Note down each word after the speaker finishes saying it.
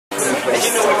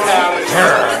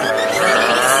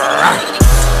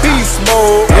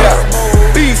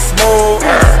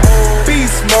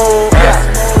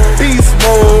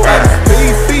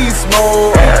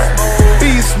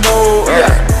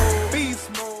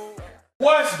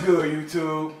What's good,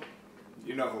 YouTube?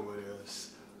 You know who it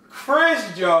is.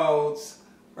 Chris Jones,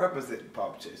 representing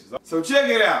Pop Chasers. So check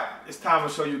it out. It's time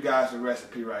to show you guys the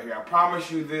recipe right here. I promised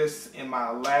you this in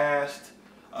my last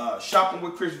Shopping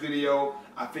with Chris video.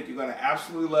 I think you're going to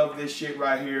absolutely love this shit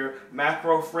right here.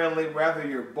 Macro friendly. Whether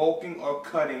you're bulking or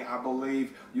cutting, I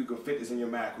believe you can fit this in your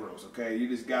macros, okay? You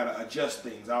just got to adjust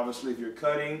things. Obviously, if you're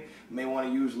cutting, you may want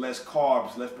to use less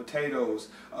carbs, less potatoes,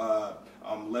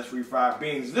 less refried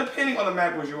beans, depending on the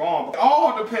macros you're on. But it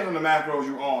all depends on the macros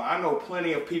you're on. I know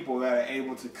plenty of people that are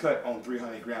able to cut on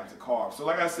 300 grams of carbs. So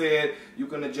like I said, you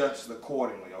can adjust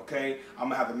accordingly, okay? I'm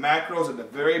going to have the macros at the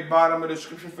very bottom of the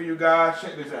description for you guys.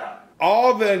 Check this out.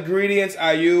 All the ingredients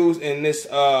I use in this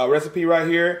recipe right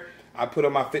here, I put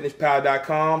on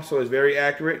myfitnesspal.com, so it's very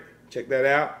accurate. Check that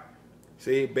out.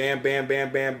 See, bam, bam,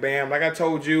 bam, bam, bam. Like I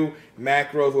told you,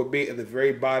 macros will be at the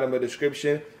very bottom of the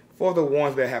description for the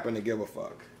ones that happen to give a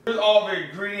fuck. Here's all the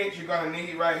ingredients you're gonna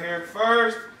need right here.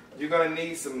 First, you're gonna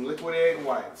need some liquid egg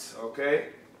whites, okay?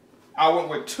 I went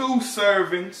with 2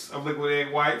 servings of liquid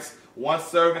egg whites. 1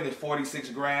 serving is 46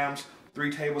 grams,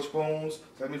 3 tablespoons. So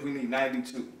that means we need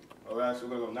 92. All right, so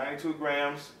we're gonna go 92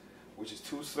 grams, which is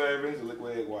 2 servings of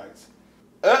liquid egg whites.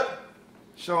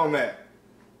 Show them that.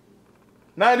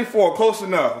 94, close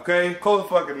enough, okay? Close the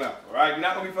fuck enough, all right? You're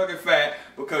not gonna be fucking fat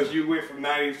because you went from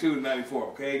 92 to 94,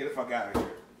 okay? Get the fuck out of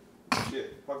here.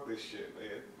 Shit, fuck this shit,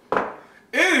 man.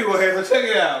 Anyway, so check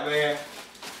it out, man.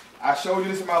 I showed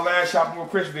you this in my last Shopping with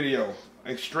Chris video.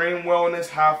 Xtreme Wellness,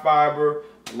 high fiber,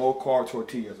 low carb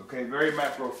tortillas, okay? Very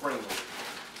macro friendly.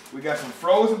 We got some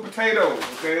frozen potatoes,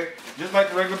 okay? Just like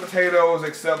the regular potatoes,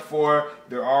 except for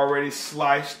they're already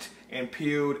sliced and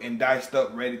peeled and diced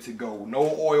up, ready to go.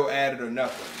 No oil added or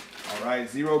nothing. All right,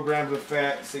 0 grams of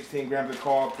fat, 16 grams of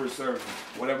carb per serving,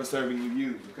 whatever serving you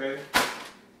use, okay?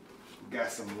 We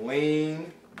got some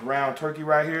lean ground turkey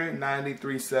right here,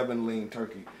 93.7 lean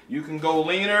turkey. You can go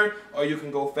leaner or you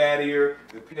can go fattier,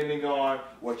 depending on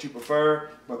what you prefer.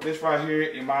 But this right here,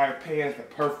 in my opinion, is the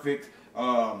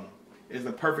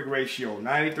perfect ratio.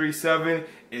 93.7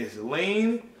 is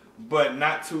lean, but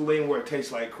not too lean where it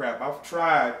tastes like crap. I've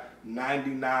tried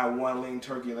 99.1 lean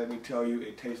turkey, let me tell you,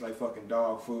 it tastes like fucking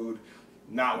dog food.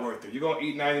 Not worth it. You're gonna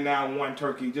eat 99.1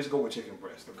 turkey, just go with chicken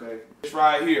breast, okay? This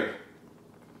right here,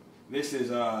 this is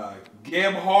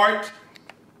Gebhardt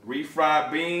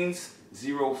refried beans,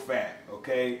 0 fat,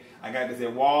 okay? I got this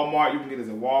at Walmart. You can get this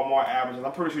at Walmart, Amazon.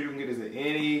 I'm pretty sure you can get this at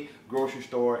any grocery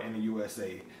store in the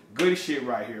USA. Good shit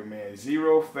right here, man.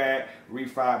 0 fat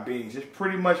refried beans. Just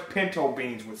pretty much pinto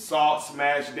beans with salt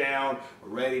smashed down,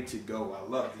 ready to go. I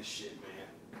love this shit, man.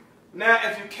 Now,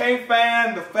 if you can't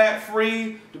find the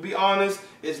fat-free, to be honest,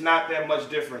 it's not that much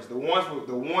difference. The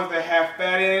ones that have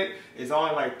fat in it is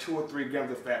only like 2 or 3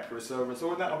 grams of fat per serving,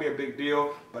 so it's not gonna be a big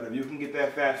deal. But if you can get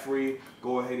that fat-free,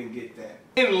 go ahead and get that.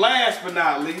 And last but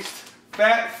not least,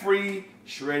 fat-free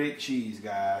shredded cheese,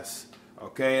 guys.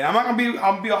 Okay, I'm gonna be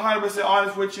 100%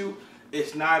 honest with you.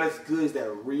 It's not as good as that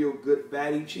real good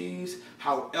fatty cheese.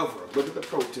 However, look at the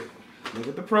protein. Look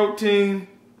at the protein.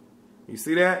 You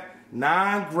see that?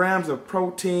 9 grams of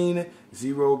protein,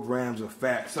 0 grams of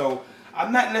fat. So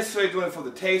I'm not necessarily doing it for the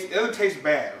taste. It doesn't taste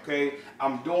bad, okay?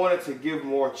 I'm doing it to give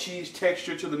more cheese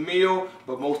texture to the meal,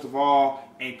 but most of all,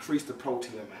 increase the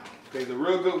protein amount. Okay, it's a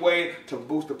real good way to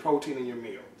boost the protein in your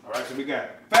meal. All right, so we got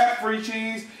fat-free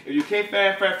cheese. If you can't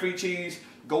find fat-free cheese,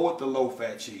 go with the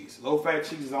low-fat cheese. Low-fat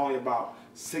cheese is only about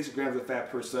 6 grams of fat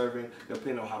per serving,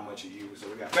 depending on how much you use. So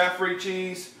we got fat-free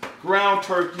cheese, ground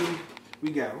turkey,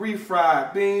 we got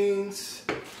refried beans,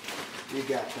 we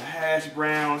got the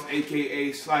Hashbrowns,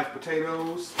 aka sliced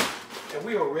potatoes, and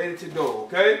we are ready to go,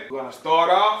 okay? We're gonna start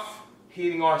off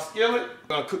heating our skillet.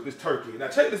 We're gonna cook this turkey. Now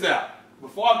check this out.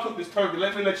 Before I cook this turkey,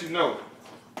 let me let you know,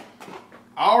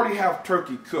 I already have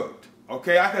turkey cooked,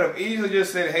 okay? I could have easily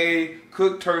just said, hey,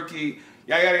 cook turkey,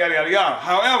 yada, yada, yada, yada, yada.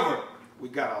 However, we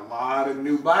got a lot of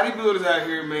new bodybuilders out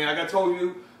here, man. Like I told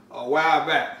you a while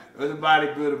back, there's a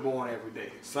bodybuilder born every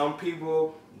day. Some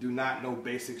people do not know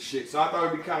basic shit. So I thought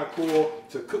it'd be kind of cool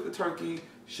to cook the turkey,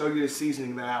 show you the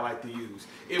seasoning that I like to use.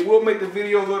 It will make the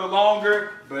video a little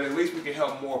longer, but at least we can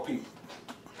help more people.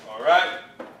 All right?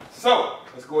 So,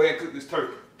 let's go ahead and cook this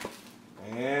turkey.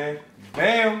 And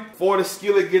bam! Before the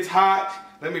skillet gets hot,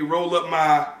 let me roll up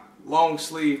my long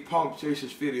sleeve Pump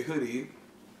Chasers fitted hoodie.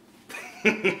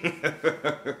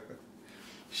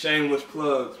 Shameless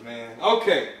plugs, man.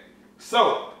 Okay,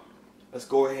 so let's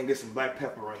go ahead and get some black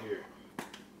pepper right here.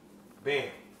 Bam.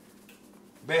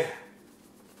 Bam.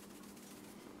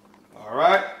 All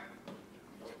right.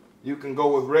 You can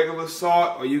go with regular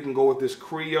salt or you can go with this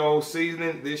Creole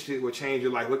seasoning. This shit will change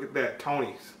your life. Look at that,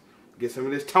 Tony's. Get some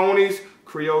of this Tony's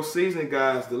Creole seasoning,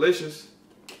 guys. Delicious.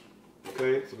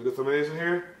 Okay, so we got some of this in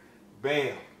here.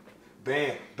 Bam,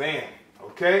 bam, bam.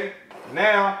 Okay,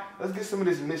 now let's get some of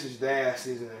this Mrs. Dash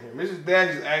seasoning in here. Mrs.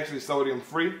 Dash is actually sodium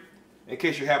free. In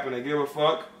case you happen to give a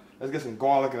fuck, let's get some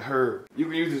garlic and herb. You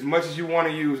can use as much as you want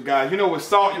to use, guys. You know, with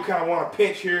salt, you kind of want to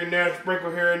pinch here and there, sprinkle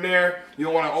here and there. You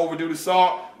don't want to overdo the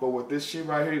salt. But with this shit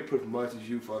right here, you put as much as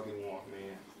you fucking want,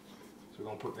 man. So we're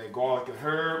gonna put that garlic and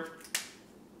herb.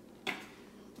 A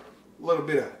little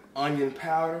bit of onion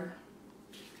powder.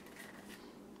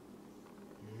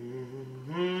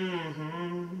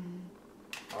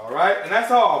 All right, and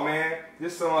that's all, man.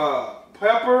 Just some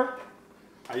pepper.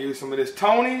 I use some of this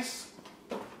Tony's.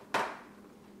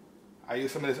 I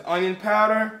use some of this onion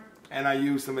powder, and I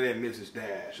use some of that Mrs.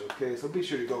 Dash, okay? So be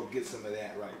sure to go get some of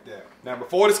that right there. Now,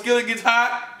 before the skillet gets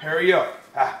hot, hurry up.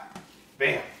 Ah,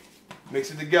 bam. Mix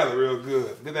it together real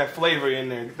good. Get that flavor in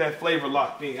there. Get that flavor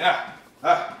locked in.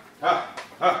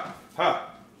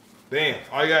 Bam.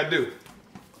 All you gotta do.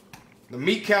 The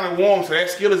meat kind of warm, so that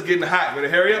skillet's getting hot. Better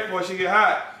hurry up before she get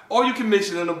hot. Or you can mix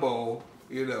it in a bowl,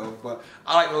 you know. But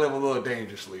I like to live a little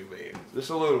dangerously, man. Just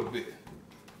a little bit.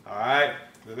 All right.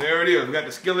 So there it is. We got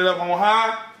the skillet up on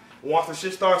high. Once the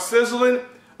shit starts sizzling,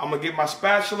 I'm gonna get my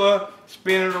spatula,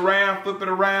 spin it around, flip it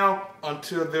around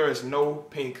until there is no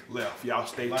pink left. Y'all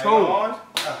stay tuned.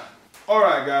 All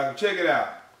right, guys, check it out.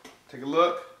 Take a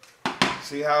look.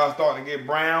 See how it's starting to get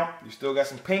brown? You still got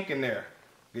some pink in there.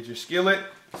 Get your skillet,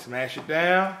 smash it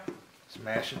down,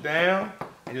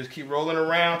 and just keep rolling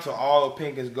around till all the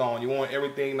pink is gone. You want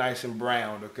everything nice and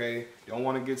browned, okay? You don't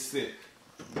want to get sick.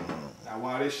 Now,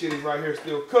 while this shit is right here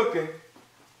still cooking,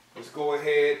 let's go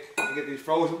ahead and get these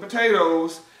frozen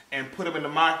potatoes and put them in the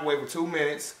microwave for 2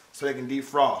 minutes so they can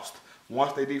defrost.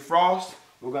 Once they defrost,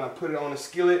 we're gonna put it on the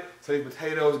skillet so these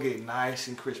potatoes get nice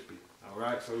and crispy. All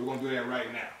right, so we're gonna do that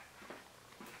right now.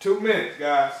 2 minutes,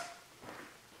 guys.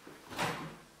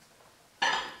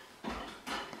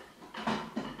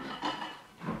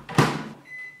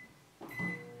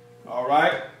 All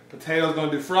right, potatoes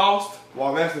gonna defrost.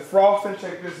 While that's defrosting,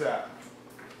 check this out.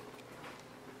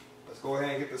 Let's go ahead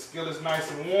and get the skillets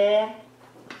nice and warm.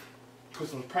 Put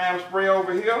some Pam spray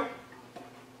over here.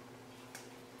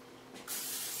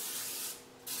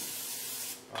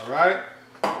 All right,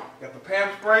 got the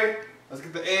Pam spray. Let's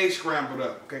get the eggs scrambled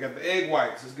up. Okay, got the egg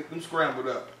whites. Let's get them scrambled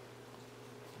up.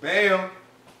 Bam,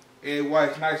 egg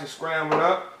whites nice and scrambled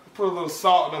up. Put a little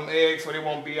salt in them eggs so they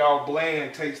won't be all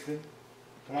bland tasting.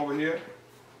 Come over here.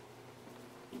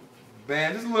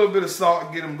 Bam, just a little bit of salt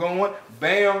to get them going.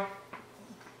 Bam.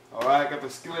 All right, got the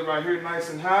skillet right here nice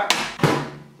and hot.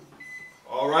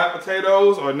 All right,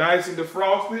 potatoes are nice and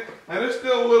defrosted. Now there's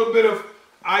still a little bit of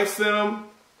ice in them.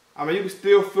 I mean, you can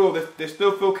still feel, they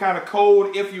still feel kind of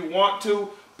cold if you want to.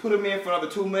 Put them in for another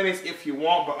 2 minutes if you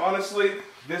want. But honestly,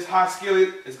 this hot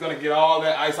skillet is going to get all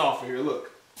that ice off of here.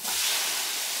 Look.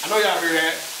 I know y'all hear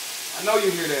that. I know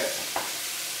you hear that.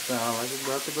 Sound like it's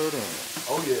about to go down.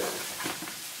 Oh, yeah.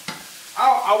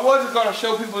 I wasn't going to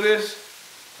show people this.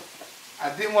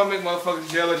 I didn't want to make motherfuckers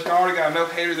jealous. Y'all already got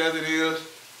enough haters as it is.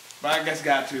 But I guess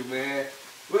got to, man.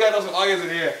 We got those onions in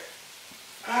here.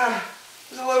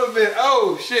 Just a little bit.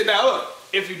 Oh, shit. Now, look.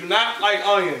 If you do not like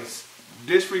onions,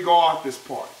 disregard this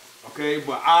part. Okay?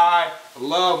 But I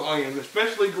love onions,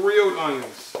 especially grilled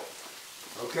onions.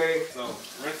 Okay? So,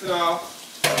 rinse it off.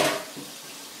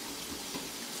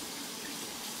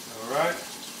 All right?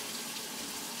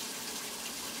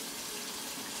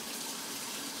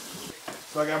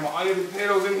 So I got my onions and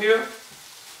potatoes in here.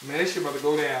 Man, this shit about to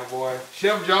go down, boy.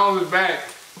 Chef Jones is back.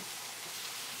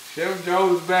 Chef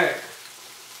Jones is back.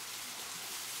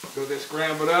 Go get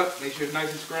scrambled up. Make sure it's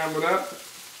nice and scrambled up.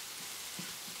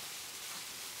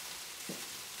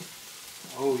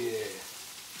 Oh yeah.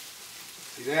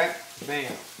 See that?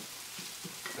 Bam.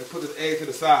 Let's put this egg to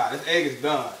the side. This egg is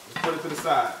done. Let's put it to the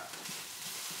side.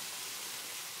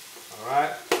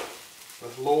 Alright.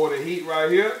 Let's lower the heat right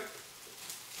here.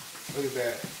 Look at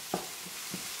that.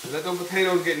 Let those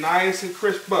potatoes get nice and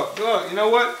crisp up. Look, you know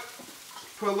what?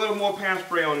 Put a little more pan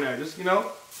spray on there. Just, you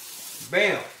know,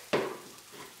 bam.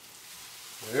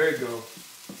 There you go.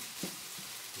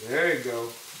 There you go.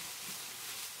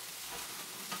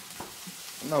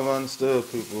 I never understood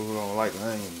people who don't like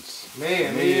onions.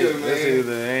 Man, man. It's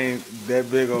either ain't that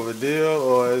big of a deal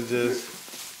or it's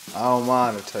just, I don't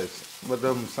mind the taste. But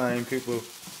them same people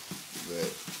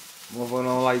that motherfucker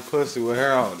don't like pussy with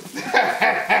hair on it.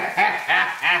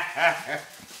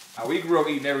 We grew up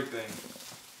eating everything.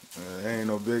 Ain't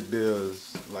no big deal.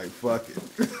 It's like, fuck it.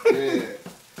 Yeah.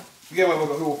 You get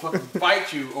motherfuckers who will fucking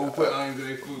fight you over putting onions in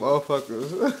their food.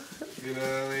 Motherfuckers. You know what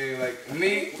I mean? Like,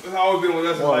 me, it's always been with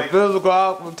us. Well, like physical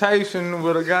altercation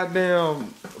with a goddamn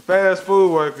fast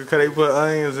food worker because they put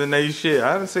onions in their shit.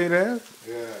 I didn't see that.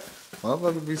 Yeah.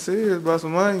 Motherfuckers be serious about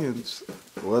some onions.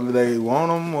 Whether they want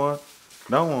them or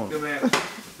don't want them.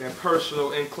 That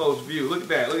personal and close view. Look at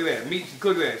that. Look at that. Meat.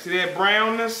 Look at that. See that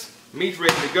brownness? Meat's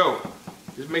ready to go.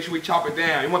 Just make sure we chop it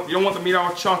down. You don't want the meat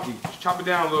all chunky. Just chop it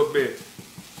down a little bit.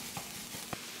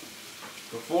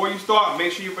 Before you start,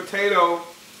 make sure your potato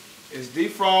is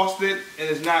defrosted and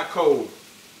it's not cold.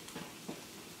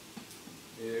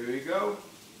 There we go.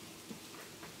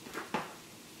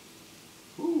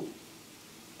 Ooh.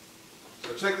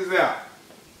 So check this out.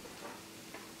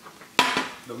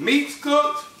 The meat's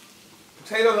cooked,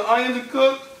 potatoes and onions are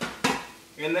cooked,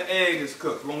 and the egg is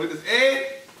cooked. We're gonna get this egg.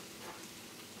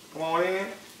 Come on in.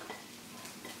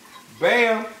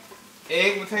 Bam.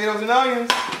 Egg, potatoes, and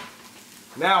onions.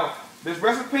 Now, this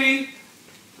recipe,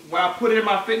 when I put it in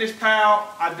my Fitness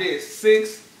Pal, I did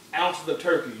 6 ounces of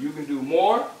turkey. You can do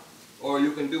more or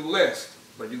you can do less,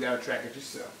 but you gotta track it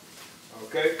yourself.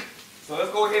 Okay? So let's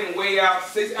go ahead and weigh out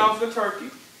 6 ounces of turkey.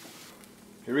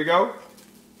 Here we go.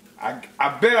 I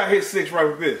bet I hit 6 right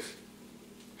with this.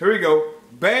 Here we go.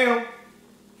 Bam.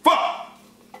 Fuck.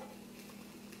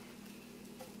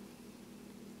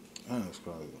 That's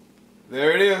crazy.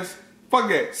 There it is. Fuck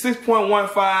that.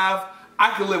 6.15.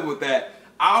 I can live with that.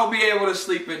 I'll be able to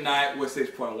sleep at night with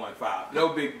 6.15. No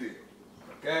big deal.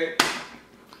 Okay?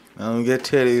 I don't get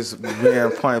titties being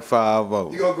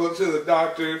 0.50. You gonna go to the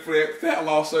doctor for that fat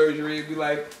loss surgery and be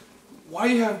like, why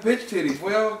you have bitch titties?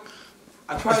 Well,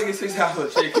 I tried to get 6 ounces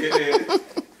of chicken and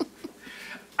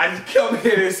I just come in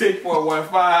at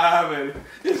 6.15 and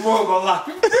it's more of a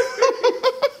lot.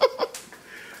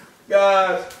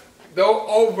 Guys, don't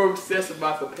over obsess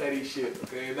about the petty shit,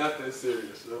 okay? Nothing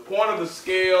serious. The point of the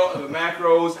scale and the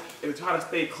macros is to try to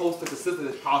stay close to consistent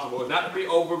as possible. It's not to be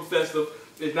over obsessive.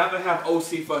 It's not to have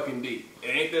OC fucking D. It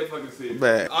ain't that fucking serious.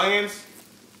 Bad. Onions,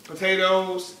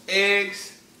 potatoes,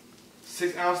 eggs,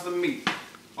 6 ounces of meat.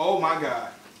 Oh my God.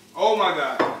 Oh my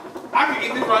God. I can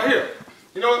eat this right here.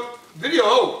 You know what? Video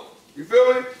over. You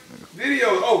feel me?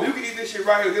 Video over. You can eat this shit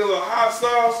right here. Get a little hot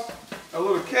sauce, a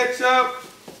little ketchup,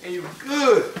 and you're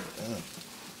good.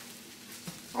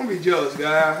 Don't be jealous,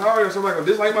 guys. I already know somebody gonna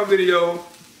dislike my video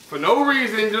for no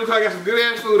reason just because I got some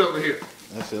good ass food over here.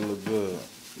 That shit look good.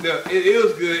 Yeah, it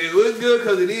is good. It looks good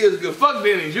because it is good. Fuck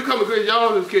Denny's. You come to Chris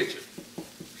Jones' kitchen.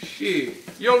 Shit.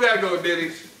 You don't gotta go to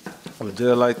Denny's. But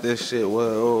just like this shit,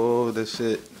 whoa, this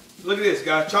shit. Look at this,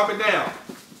 guys. Chop it down.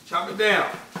 Chop it down.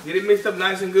 Get it mixed up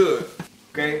nice and good.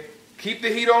 Okay? Keep the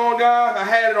heat on, guys. I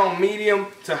had it on medium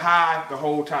to high the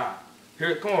whole time.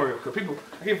 Here, come on here, because people,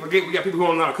 I can't forget we got people who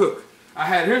don't know how to cook. I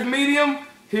had, here's medium,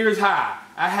 here's high.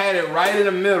 I had it right in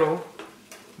the middle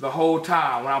the whole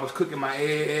time when I was cooking my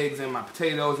eggs and my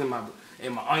potatoes and my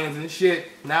onions and shit.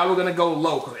 Now we're gonna go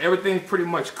low because everything's pretty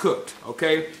much cooked,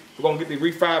 okay? We're gonna get these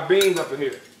refried beans up in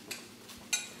here.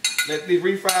 Let these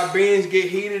refried beans get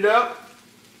heated up,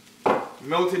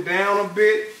 melt it down a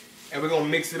bit, and we're gonna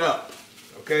mix it up,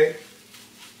 okay?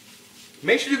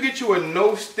 Make sure you get you a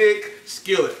no-stick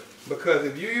skillet because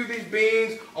if you use these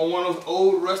beans on one of those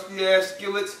old rusty ass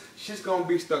skillets, shit's gonna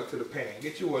be stuck to the pan.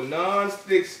 Get you a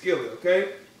non-stick skillet, okay?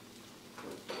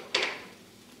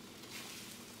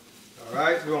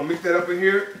 Alright, so we're gonna mix that up in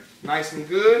here, nice and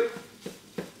good.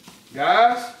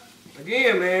 Guys,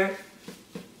 again, man,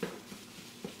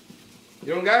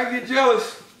 you don't gotta get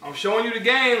jealous. I'm showing you the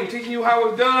game, I'm teaching you how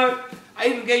it's done. I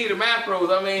even gave you the macros.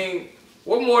 I mean,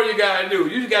 what more you gotta do?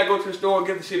 You just gotta go to the store and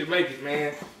get the shit and make it,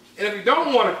 man. And if you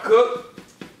don't wanna cook,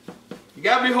 you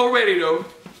gotta be whole ready though.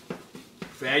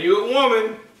 Say you a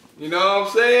woman, you know what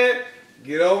I'm saying?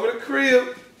 Get over the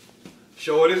crib,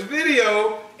 show her this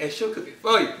video, and she'll cook it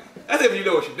for you. That's if you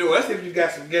know what you're doing. That's if you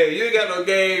got some game. You ain't got no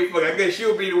game, but I guess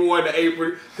she'll be the one in the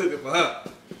apron cooking for her.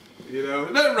 You know,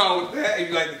 nothing wrong with that if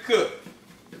you like to cook.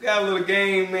 You got a little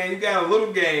game, man. You got a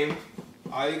little game.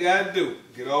 All you gotta do,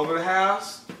 get over the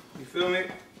house. You feel me?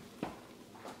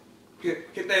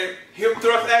 Get that hip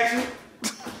thrust action.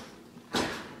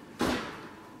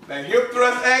 That hip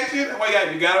thrust action.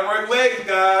 You gotta work legs,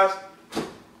 guys.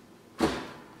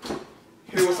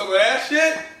 Hit with some of that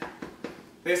shit.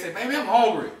 They say, baby, I'm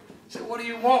hungry. I said, what do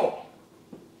you want?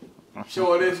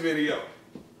 Show her this video.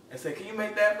 And say, can you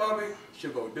make that for me?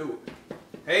 She'll go do it.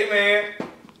 Hey, man.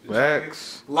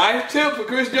 Facts. Life tip for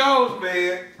Chris Jones,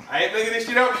 man. I ain't making this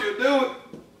shit up. She'll do it.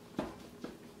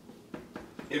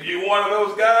 If you one of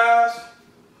those guys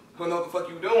who know what the fuck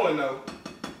you doing, though.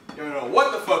 You don't know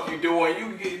what the fuck you doing. You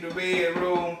can get in the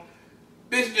bedroom,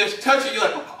 bitch just touch it, you're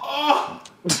like, oh.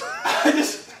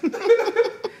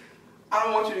 I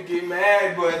don't want you to get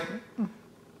mad, but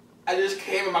I just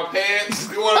came in my pants.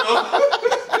 You one of those?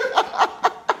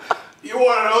 You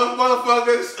one of those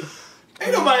motherfuckers?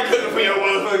 Ain't nobody cooking for your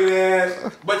motherfucking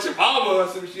ass but your mama or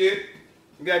some shit.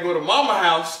 You gotta go to mama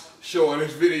house showing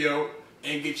this video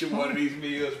and get you one of these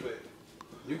meals, but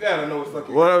you gotta know what's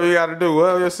fucking. Whatever you gotta do,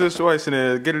 whatever your situation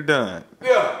is, get it done.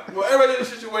 Yeah, whatever the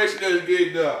situation is, get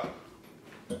it done.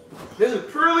 This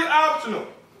is purely optional.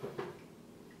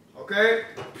 Okay?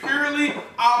 Purely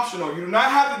optional. You do not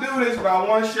have to do this, but I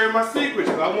want to share my secrets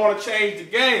because I want to change the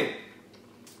game.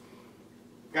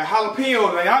 Got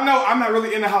jalapenos. Now, y'all know I'm not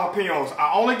really into jalapenos.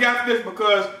 I only got this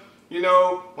because, you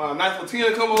know, when a nice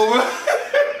Latina come over.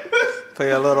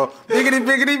 Play a little biggity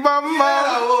biggity bum bum.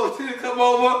 Yeah, a little Latina come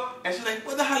over and she's like,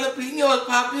 what the jalapenos,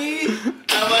 papi?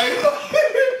 I'm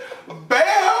like,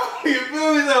 bam! You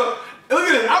feel me? So, look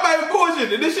at this. I'm not even bullshit.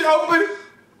 Did this shit open?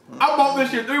 I bought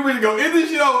this shit 3 weeks ago. Is this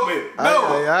shit open?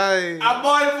 No. I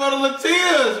bought it for the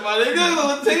Latinas, my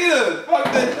nigga. The Latinas. Fuck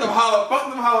that shit. Fuck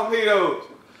them jalapenos.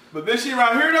 But this shit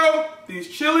right here, though, these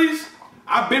chilies,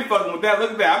 I've been fucking with that.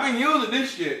 Look at that. I've been using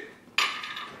this shit.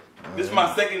 This is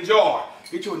my second jar.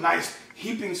 Get you a nice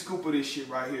heaping scoop of this shit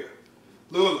right here.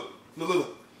 Look. Ooh!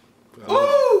 Put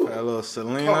a little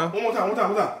Selena. One more time.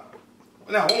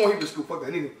 Now, one more heaping scoop. Fuck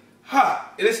that nigga.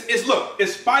 Hot. Look,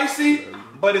 it's spicy,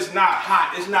 but it's not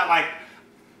hot. It's not like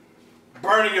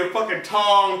burning your fucking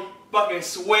tongue, fucking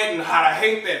sweating hot. I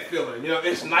hate that feeling. You know,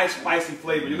 it's nice spicy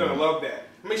flavor. You're gonna love that.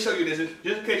 Let me show you this,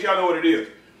 just in case y'all know what it is.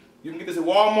 You can get this at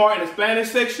Walmart in the Spanish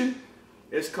section.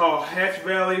 It's called Hatch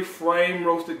Valley Frame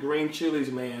Roasted Green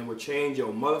Chilies, man. Will change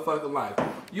your motherfucking life.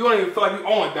 You don't even feel like you're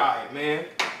on a diet, man.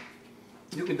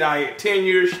 You can diet 10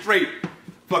 years straight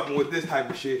fucking with this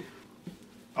type of shit.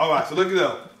 Alright, so look it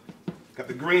up. Got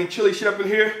the green chili shit up in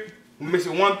here. We're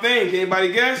missing one thing. Can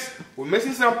anybody guess? We're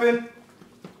missing something.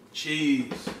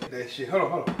 Cheese. That shit.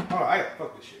 Hold on. I gotta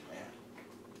fuck this shit,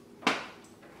 man.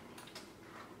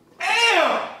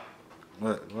 Damn!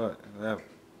 What?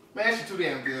 Man, that shit too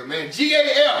damn good, man.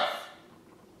 GAF.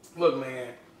 Look,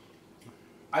 man.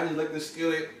 I just let this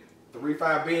skillet, the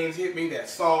refried beans hit me, that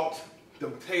salt, the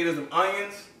potatoes, them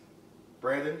onions.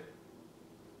 Brandon,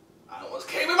 I almost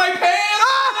came in my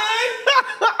pants,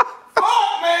 man.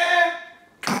 Fuck, man.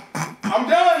 I'm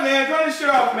done, man. Turn this shit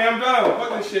off, man. I'm done.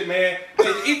 Fuck this shit, man.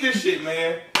 Hey, eat this shit,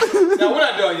 man. Now, we're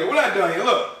not done yet.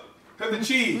 Look, cut the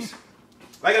cheese.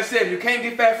 Like I said, if you can't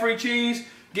get fat-free cheese,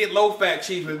 get low-fat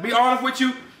cheese. But to be honest with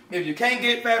you, if you can't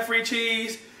get fat-free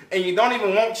cheese and you don't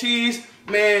even want cheese,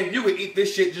 man, you can eat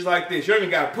this shit just like this. You don't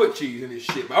even gotta put cheese in this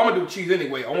shit. But I'm gonna do cheese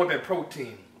anyway. I want that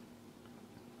protein.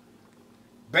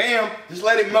 Bam, just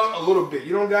let it melt a little bit.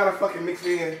 You don't gotta fucking mix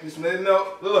it in. Just let it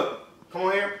melt. Look, come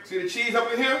on here. See the cheese up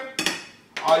in here?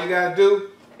 All you gotta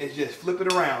do is just flip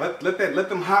it around. Let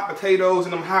them hot potatoes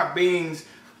and them hot beans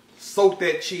soak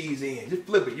that cheese in. Just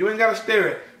flip it. You ain't gotta stir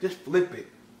it. Just flip it.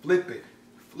 Flip it.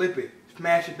 Flip it.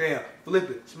 Smash it down. Flip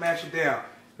it. Smash it down.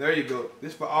 There you go.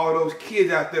 This for all those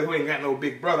kids out there who ain't got no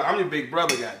big brother. I'm your big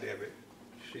brother, goddammit.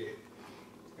 Shit.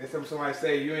 Next time somebody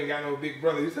say you ain't got no big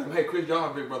brother, you tell them, hey, Chris, y'all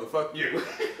have a big brother. Fuck you.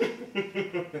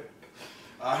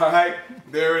 Alright,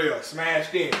 there it is.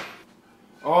 Smashed in.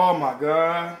 Oh my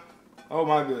God. Oh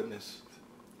my goodness.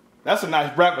 That's a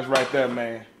nice breakfast right there,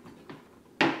 man.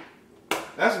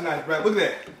 That's a nice breakfast. Look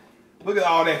at that. Look at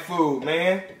all that food,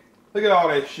 man. Look at all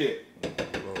that shit.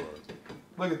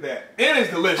 Look at that. And it's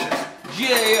delicious.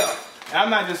 GAF. And I'm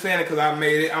not just saying it because I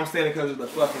made it. I'm saying it because of the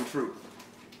fucking truth.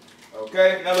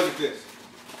 Okay? Now look at this.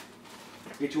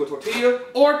 Get you a tortilla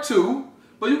or two,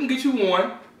 but you can get you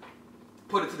one.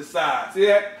 Put it to the side. See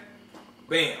that?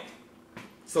 Bam.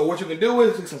 So what you can do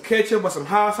is take some ketchup or some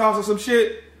hot sauce or some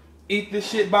shit. Eat this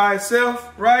shit by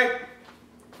itself, right?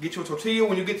 Get you a tortilla.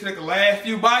 When you get to like the last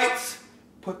few bites,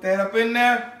 put that up in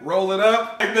there. Roll it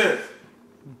up like this.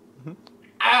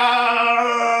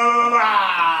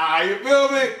 You feel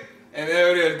me? And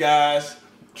there it is, guys.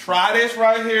 Try this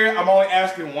right here. I'm only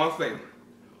asking one favor.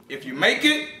 If you make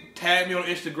it, tag me on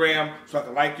Instagram so I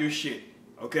can like your shit.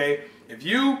 Okay? If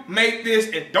you make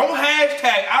this and don't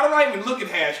hashtag, I don't even look at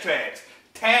hashtags.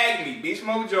 Tag me,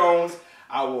 Beastmode Jones.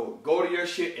 I will go to your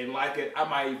shit and like it. I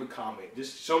might even comment.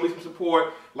 Just show me some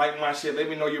support. Like my shit. Let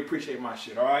me know you appreciate my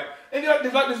shit, alright? And if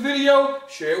you like this video,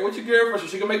 share it with your girlfriend so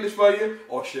she can make this for you.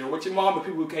 Or share it with your mom, the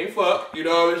people who can't fuck. You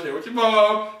know, share it with your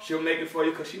mom. She'll make it for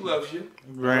you because she loves you.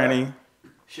 Granny. Right?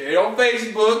 Share it on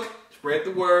Facebook. Spread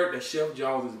the word that Chef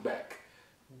Jones is back.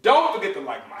 Don't forget to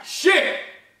like my shit.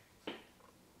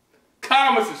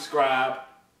 Comment, subscribe.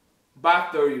 Buy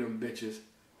 30 of them bitches.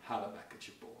 Holla back at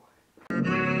your boy.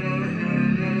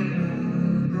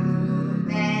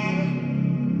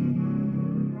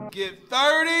 Get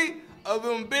 30 of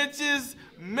them bitches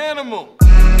minimum.